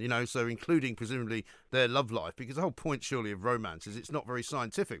done, you know, so including presumably their love life, because the whole point surely of romance is it's not very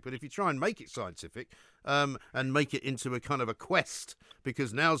scientific. But if you try and make it scientific and make it into a kind of a quest,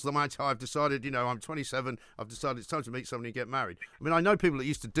 because now's the time I've decided, you know, I'm 27, I've decided it's time to meet somebody and get married. I mean, I know people that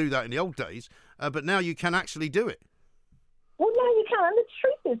used to do that in the old days, but now you can actually do it. Well, no, you can. And the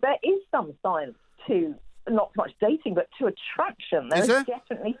truth is there is some science to not so much dating, but to attraction. There is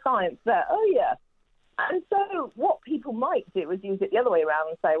definitely science there. Oh, yeah. And so what people might do is use it the other way around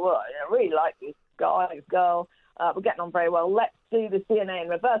and say, well, I really like this guy, this girl. We're getting on very well. Let's do the DNA in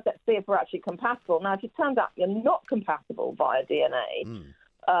reverse. Let's see if we're actually compatible. Now, if it turns out you're not compatible via DNA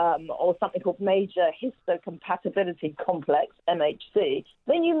or something called major histocompatibility complex, MHC,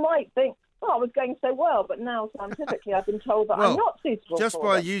 then you might think, oh, I was going so well, but now scientifically I've been told that I'm not suitable just for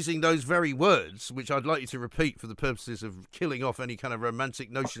by them. using those very words, which I'd like you to repeat for the purposes of killing off any kind of romantic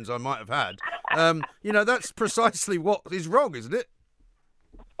notions I might have had, you know, that's precisely what is wrong, isn't it?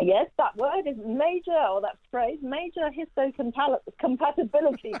 Yes, that word is major, or that phrase, major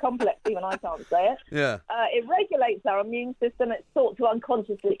histocompatibility complex, even I can't say it. Yeah. It regulates our immune system. It's thought to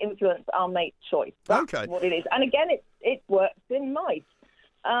unconsciously influence our mate's choice. That's what it is. And again, it works in mice.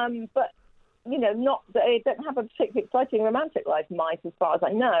 But, you know, they don't have a particularly exciting romantic life, mice, as far as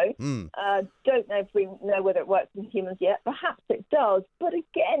I know. Don't know if we know whether it works in humans yet. Perhaps it does. But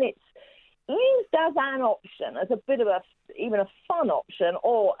again, it's used as an option, as a bit of even a fun option,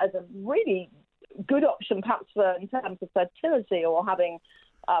 or as a really good option, perhaps in terms of fertility or having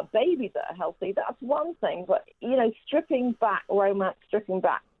babies that are healthy. That's one thing. But, you know, stripping back romance, stripping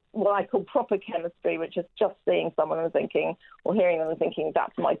back what I call proper chemistry, which is just seeing someone and thinking, or hearing them and thinking,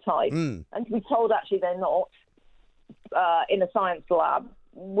 that's my type. And to be told actually they're not in a science lab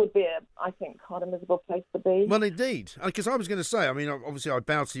would be, I think, quite a miserable place to be. Well, indeed. Because I was going to say, I mean, obviously I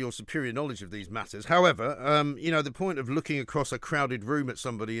bow to your superior knowledge of these matters. However, you know, the point of looking across a crowded room at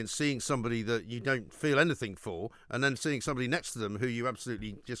somebody and seeing somebody that you don't feel anything for, and then seeing somebody next to them who you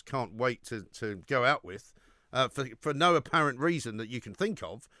absolutely just can't wait to go out with, for no apparent reason that you can think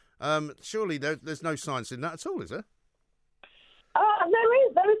of, surely there's no science in that at all, is there?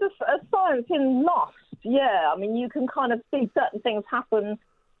 There is a science in lust, yeah. I mean, you can kind of see certain things happen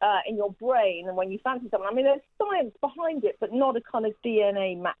in your brain, and when you fancy someone, I mean, there's science behind it, but not a kind of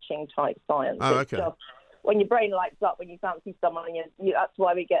DNA matching type science. Oh, okay. It's just when your brain lights up when you fancy someone, and that's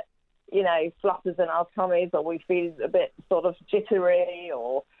why we get, you know, flutters in our tummies, or we feel a bit sort of jittery,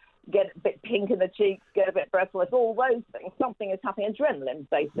 or get a bit pink in the cheeks, get a bit breathless, all those things. Something is happening. Adrenaline,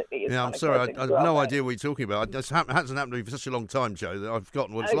 basically. Yeah, I'm sorry, I have no idea what you're talking about. It hasn't happened to me for such a long time, Joe, that I've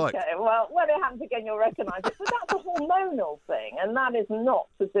forgotten what it's like. Okay, well, when it happens again, you'll recognise it. But that's a hormonal thing, and that is not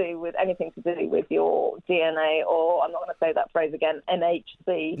anything to do with your DNA, or, I'm not going to say that phrase again,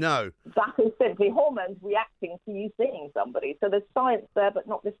 MHC. No. That is simply hormones reacting to you seeing somebody. So there's science there, but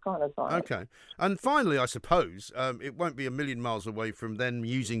not this kind of science. Okay. And finally, I suppose, it won't be a million miles away from then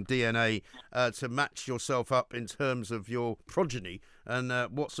using DNA to match yourself up in terms of your progeny and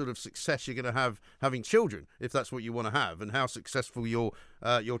what sort of success you're going to have having children, if that's what you want to have, and how successful your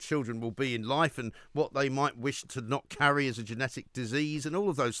children will be in life, and what they might wish to not carry as a genetic disease, and all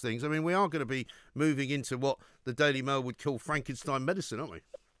of those things. I mean, we are going to be moving into what the Daily Mail would call Frankenstein medicine, aren't we?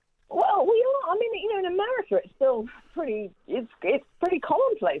 Well, we are. I mean, you know, in America, it's still it's pretty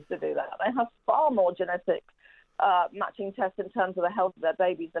commonplace to do that. They have far more genetic matching tests in terms of the health of their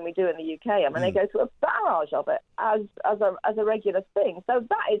babies than we do in the UK. I mean, they go through a barrage of it as a regular thing. So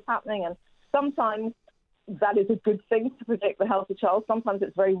that is happening, and sometimes that is a good thing to predict the health of the child. Sometimes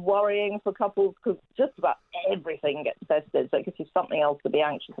it's very worrying for couples because just about everything gets tested, so it gives you something else to be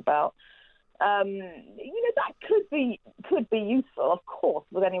anxious about. You know, that could be useful, of course,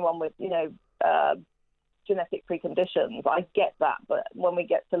 with anyone with, you know, genetic preconditions. I get that, but when we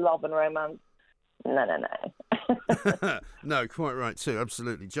get to love and romance, no. No, quite right too,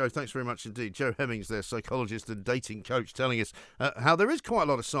 absolutely. Joe, thanks very much indeed. Joe Hemmings there, psychologist and dating coach, telling us how there is quite a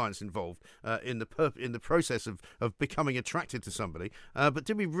lot of science involved in the process of becoming attracted to somebody. But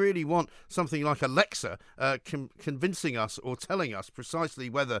do we really want something like Alexa convincing us or telling us precisely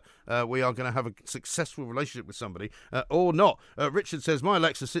whether we are going to have a successful relationship with somebody or not? Richard says, my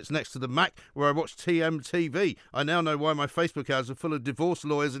Alexa sits next to the Mac where I watch TMTV. I now know why my Facebook ads are full of divorce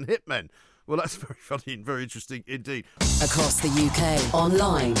lawyers and hitmen. Well, that's very funny and very interesting indeed. Across the UK,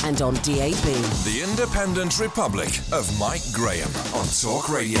 online and on DAB. The Independent Republic of Mike Graham on Talk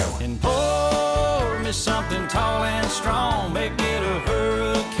Radio. And pour me something tall and strong, make it a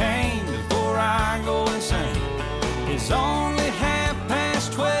hurricane before I go insane. It's only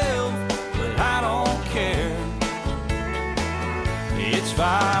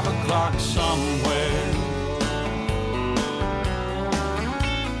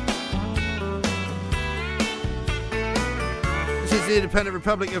the Independent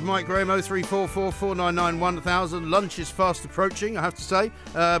Republic of Mike Graham, 0344 499 1000. Lunch is fast approaching, I have to say.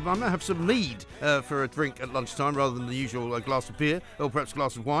 I might have some Mead for a drink at lunchtime rather than the usual glass of beer or perhaps a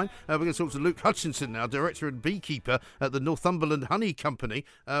glass of wine. We're going to talk to Luke Hutchinson now, Director and Beekeeper at the Northumberland Honey Company,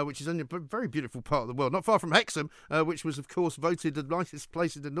 which is in a very beautiful part of the world, not far from Hexham, which was, of course, voted the nicest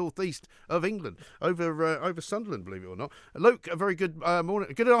place in the northeast of England, over Sunderland, believe it or not. Luke, a very good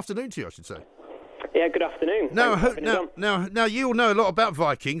morning, good afternoon to you, I should say. Yeah, good afternoon. Now, you all know a lot about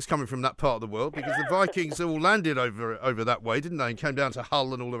Vikings coming from that part of the world, because the Vikings all landed over that way, didn't they? And came down to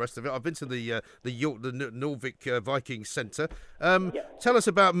Hull and all the rest of it. I've been to the Norvik Viking Centre. Tell us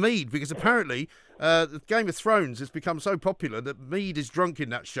about Mead, because apparently the Game of Thrones has become so popular that Mead is drunk in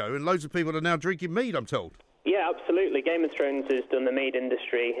that show, and loads of people are now drinking Mead, I'm told. Yeah, absolutely. Game of Thrones has done the mead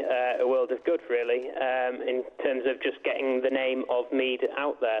industry a world of good, really, in terms of just getting the name of mead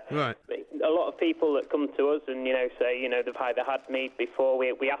out there. Right. A lot of people that come to us and, say, they've either had mead before,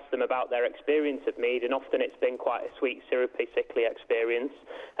 we ask them about their experience of mead, and often it's been quite a sweet, syrupy, sickly experience.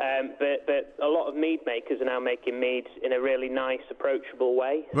 But a lot of mead makers are now making mead in a really nice, approachable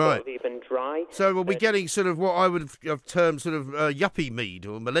way, right. Sort of even dry. So are we getting sort of what I would have termed sort of yuppie mead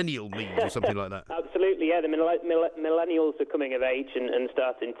or millennial mead or something like that? Absolutely, yeah. The millennials are coming of age and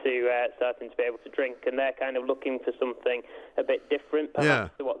starting to be able to drink, and they're kind of looking for something a bit different,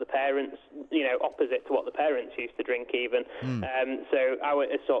 perhaps, to what the parents, opposite to what the parents used to drink even. So our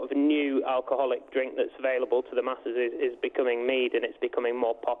sort of new alcoholic drink that's available to the masses is becoming mead, and it's becoming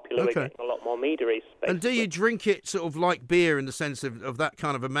more popular. Okay. We're getting a lot more meaderies. Basically. And do you drink it sort of like beer in the sense of that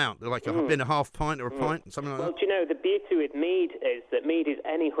kind of amount, like in a half pint or a pint, something like that? Well, do you know, the beauty with mead is that mead is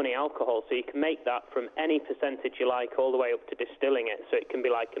any honey alcohol, so you can make that from any percentage you like all the way up to distilling it. So it can be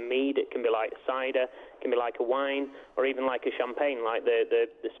like a mead, it can be like cider, it can be like a wine, or even like a champagne, like the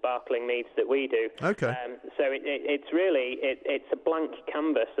sparkling meads that we do. Okay. So it's really a blank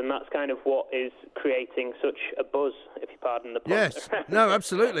canvas, and that's kind of what is creating such a buzz, if you pardon the pun. Yes. No,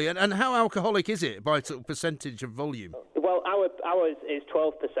 absolutely. And how alcoholic is it by sort of percentage of volume? Well, ours is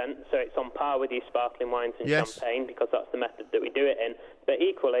 12%, so it's on par with your sparkling wines and champagne, because that's the method that we do it in. But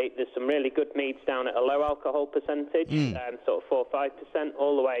equally, there's some really good meads down at a low alcohol percentage, sort of 4 or 5%,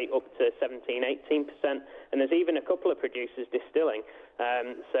 all the way up to 17, 18%. And there's even a couple of producers distilling,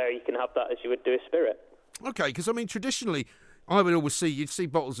 so you can have that as you would do a spirit. Okay, because, I mean, traditionally, I would always you'd see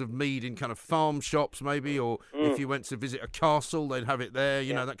bottles of mead in kind of farm shops maybe, or if you went to visit a castle, they'd have it there,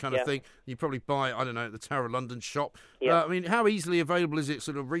 you know, that kind of thing. You'd probably buy it, I don't know, at the Tower of London shop. I mean, how easily available is it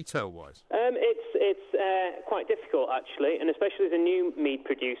sort of retail-wise? It's quite difficult, actually, and especially as a new mead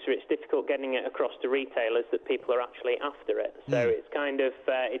producer, it's difficult getting it across to retailers that people are actually after it. So it's kind of,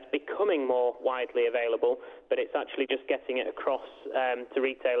 it's becoming more widely available, but it's actually just getting it across to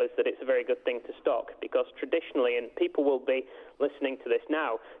retailers that it's a very good thing to stock, because traditionally, and people will be listening to this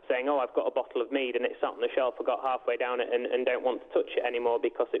now, saying, oh, I've got a bottle of mead and it's sat on the shelf, I got halfway down it and don't want to touch it anymore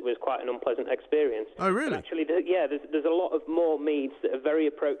because it was quite an unpleasant experience. Oh, really? But actually, there's a lot of more meads that are very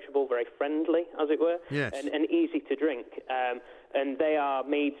approachable, very friendly, as it were, and easy to drink. And they are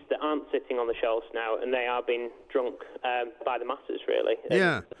meads that aren't sitting on the shelves now, and they are being drunk by the masses, really.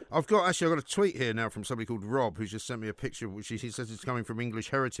 Yeah. I've got a tweet here now from somebody called Rob, who's just sent me a picture, which he says it's coming from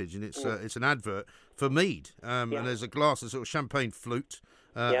English Heritage, and it's an advert for mead. And there's a glass, a sort of champagne flute,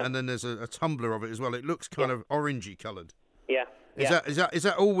 and then there's a tumbler of it as well. It looks kind of orangey coloured. Yeah. Is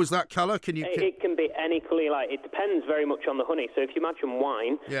that always that colour? It can be any colour you like. It depends very much on the honey. So if you imagine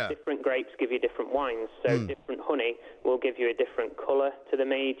wine, different grapes give you different wines. So different honey will give you a different colour to the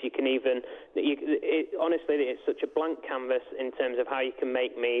mead. You can even, honestly, it's such a blank canvas in terms of how you can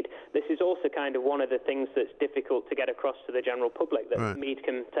make mead. This is also kind of one of the things that's difficult to get across to the general public, that mead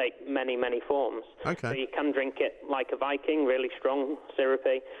can take many, many forms. Okay. So you can drink it like a Viking, really strong,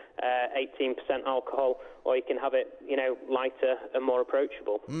 syrupy, 18% alcohol, or you can have it, lighter and more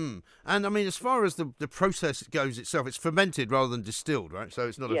approachable. And I mean, as far as the process goes itself, it's fermented rather than distilled, right? So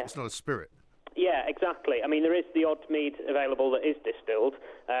it's not a spirit. Yeah, exactly. I mean, there is the odd mead available that is distilled,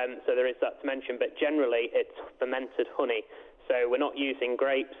 so there is that to mention, but generally it's fermented honey. So we're not using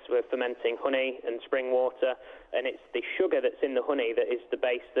grapes, we're fermenting honey and spring water, and it's the sugar that's in the honey that is the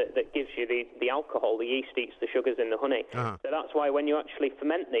base that gives you the alcohol. The yeast eats the sugars in the honey. So that's why when you actually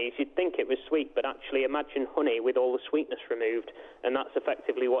ferment these, you'd think it was sweet, but actually imagine honey with all the sweetness removed, and that's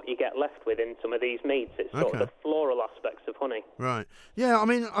effectively what you get left with in some of these meads. It's sort of the floral aspects of honey. Right. Yeah, I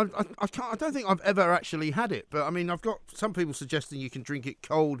mean, I don't think I've ever actually had it, but I mean, I've got some people suggesting you can drink it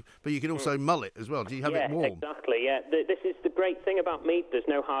cold, but you can also mull it as well. Do you have it warm? Yeah, exactly, yeah. This is the great thing about mead. There's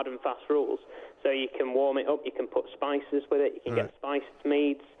no hard and fast rules. So you can warm it up, you can put spices with it, you can get spiced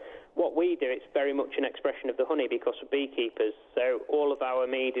meads, What we do, it's very much an expression of the honey because we're beekeepers. So all of our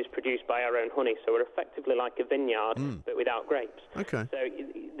mead is produced by our own honey. So we're effectively like a vineyard, but without grapes. Okay. So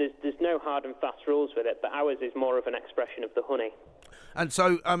there's no hard and fast rules with it, but ours is more of an expression of the honey. And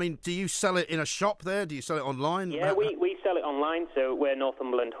so, I mean, do you sell it in a shop there? Do you sell it online? Yeah, we sell it online, so we're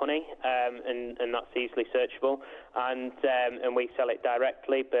Northumberland Honey, and that's easily searchable, and we sell it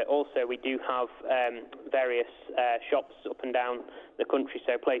directly, but also we do have various shops up and down the country,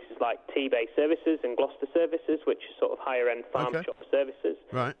 so places like T-Bay Services and Gloucester Services, which are sort of higher-end farm shop services.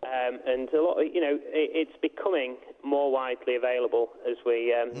 Right. And a lot of, it's becoming more widely available as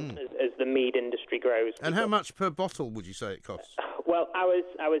we as the mead industry grows. And how much per bottle would you say it costs? Well,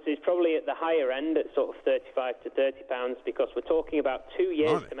 ours is probably at the higher end at sort of £35 to £30 because we're talking about 2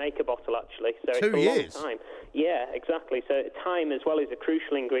 years to make a bottle, actually. So it's a long time. Yeah, exactly. So time as well is a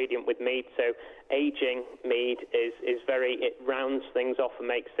crucial ingredient with mead. So aging mead is very, it rounds things off and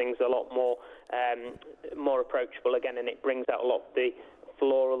makes things a lot more approachable again, and it brings out a lot of the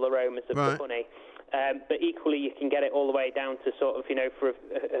floral aromas of the honey. But equally, you can get it all the way down to sort of, for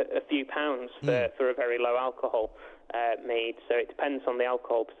a few pounds for a very low alcohol mead. So it depends on the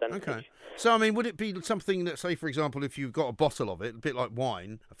alcohol percentage. Okay. So, I mean, would it be something that, say, for example, if you've got a bottle of it, a bit like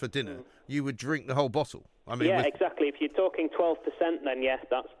wine for dinner, you would drink the whole bottle? I mean, exactly. If you're talking 12%, then yes,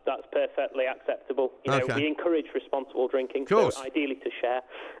 that's perfectly acceptable. We encourage responsible drinking, so ideally to share.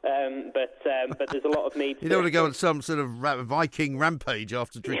 But there's a lot of mead. You don't want to go on some sort of Viking rampage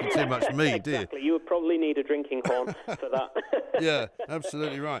after drinking too much mead, do you? Exactly. You would probably need a drinking horn for that. Yeah,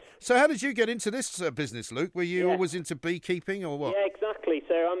 absolutely right. So how did you get into this business, Luke? Were you always into beekeeping or what? Yeah, exactly.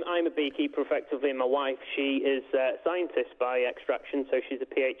 So I'm a beekeeper, effectively, and my wife, she is a scientist by extraction, so she's a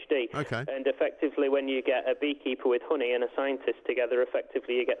PhD. Okay. And effectively, when you get a beekeeper with honey and a scientist together,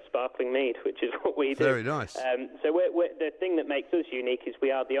 effectively you get sparkling mead, which is what we do. Very nice. So the thing that makes us unique is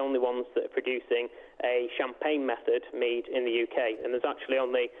we are the only ones that are producing a champagne method mead in the UK, and there's actually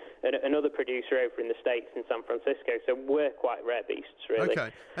only another producer over in the States in San Francisco, so we're quite rare beasts, really.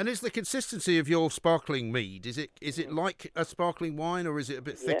 Okay. And is the consistency of your sparkling mead, is it like a sparkling wine, or is it a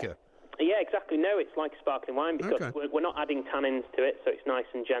bit thicker? Yeah, exactly. No, it's like sparkling wine because we're not adding tannins to it, so it's nice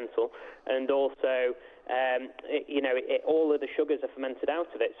and gentle. And also, all of the sugars are fermented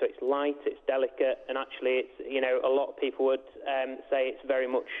out of it, so it's light, it's delicate, and actually, it's a lot of people would say it's very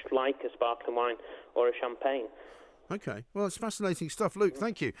much like a sparkling wine or a champagne. Okay. Well, it's fascinating stuff. Luke,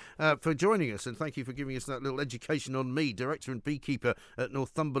 thank you for joining us, and thank you for giving us that little education on me, director and beekeeper at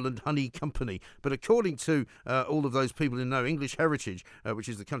Northumberland Honey Company. But according to all of those people who know, English Heritage, which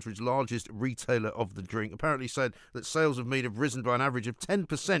is the country's largest retailer of the drink, apparently said that sales of mead have risen by an average of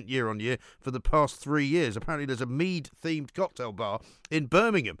 10% year on year for the past 3 years. Apparently there's a mead-themed cocktail bar in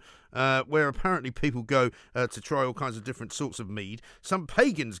Birmingham, where apparently people go to try all kinds of different sorts of mead. Some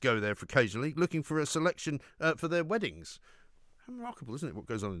pagans go there for occasionally, looking for a selection for their weddings. Remarkable, isn't it, what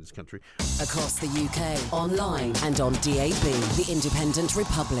goes on in this country? Across the UK, online and on DAB, the Independent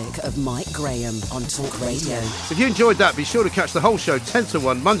Republic of Mike Graham on Talk Radio. If you enjoyed that, be sure to catch the whole show 10 to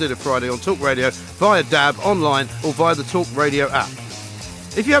 1, Monday to Friday on Talk Radio, via DAB, online or via the Talk Radio app.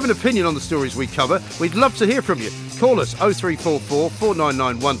 If you have an opinion on the stories we cover, we'd love to hear from you. Call us 0344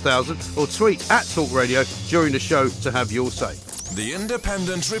 499 1000 or tweet at Talk Radio during the show to have your say. The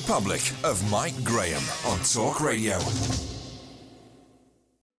Independent Republic of Mike Graham on Talk Radio.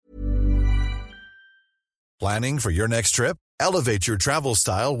 Planning for your next trip? Elevate your travel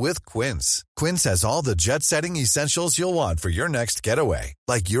style with Quince. Quince has all the jet-setting essentials you'll want for your next getaway,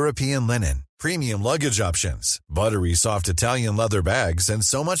 like European linen, premium luggage options, buttery soft Italian leather bags, and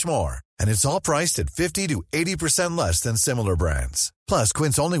so much more. And it's all priced at 50 to 80% less than similar brands. Plus,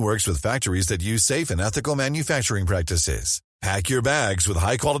 Quince only works with factories that use safe and ethical manufacturing practices. Pack your bags with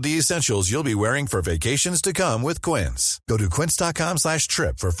high-quality essentials you'll be wearing for vacations to come with Quince. Go to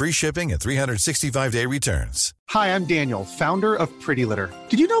quince.com/trip for free shipping and 365-day returns. Hi, I'm Daniel, founder of Pretty Litter.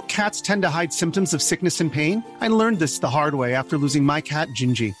 Did you know cats tend to hide symptoms of sickness and pain? I learned this the hard way after losing my cat,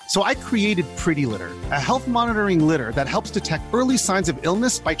 Gingy. So I created Pretty Litter, a health monitoring litter that helps detect early signs of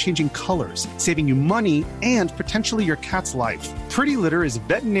illness by changing colors, saving you money and potentially your cat's life. Pretty Litter is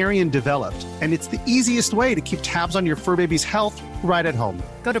veterinarian developed, and it's the easiest way to keep tabs on your fur baby's health right at home.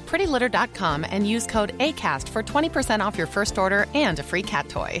 Go to prettylitter.com and use code ACAST for 20% off your first order and a free cat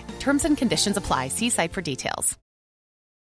toy. Terms and conditions apply. See site for details.